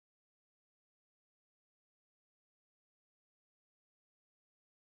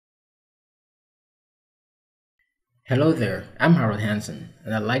Hello there, I'm Harold Hansen,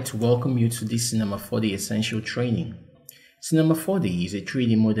 and I'd like to welcome you to this Cinema 4D Essential Training. Cinema 4D is a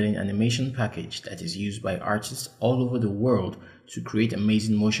 3D modeling animation package that is used by artists all over the world to create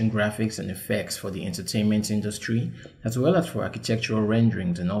amazing motion graphics and effects for the entertainment industry, as well as for architectural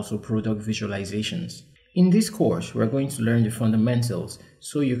renderings and also product visualizations. In this course, we're going to learn the fundamentals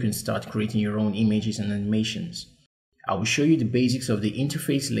so you can start creating your own images and animations. I will show you the basics of the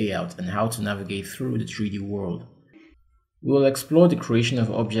interface layout and how to navigate through the 3D world. We will explore the creation of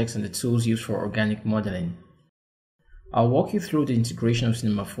objects and the tools used for organic modeling. I'll walk you through the integration of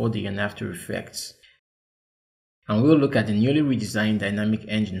Cinema 4D and After Effects. And we'll look at the newly redesigned dynamic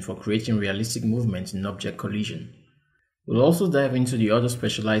engine for creating realistic movement in object collision. We'll also dive into the other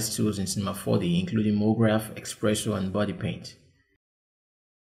specialized tools in Cinema 4D, including MoGraph, Xpresso, and Body Paint.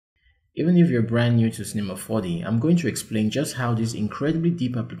 Even if you're brand new to Cinema 4D, I'm going to explain just how this incredibly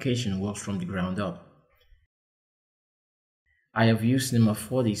deep application works from the ground up. I have used Cinema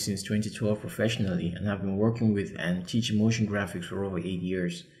 4D since 2012 professionally and have been working with and teaching motion graphics for over 8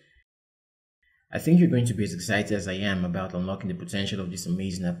 years. I think you're going to be as excited as I am about unlocking the potential of this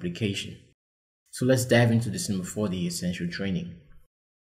amazing application. So let's dive into the Cinema 4D Essential Training.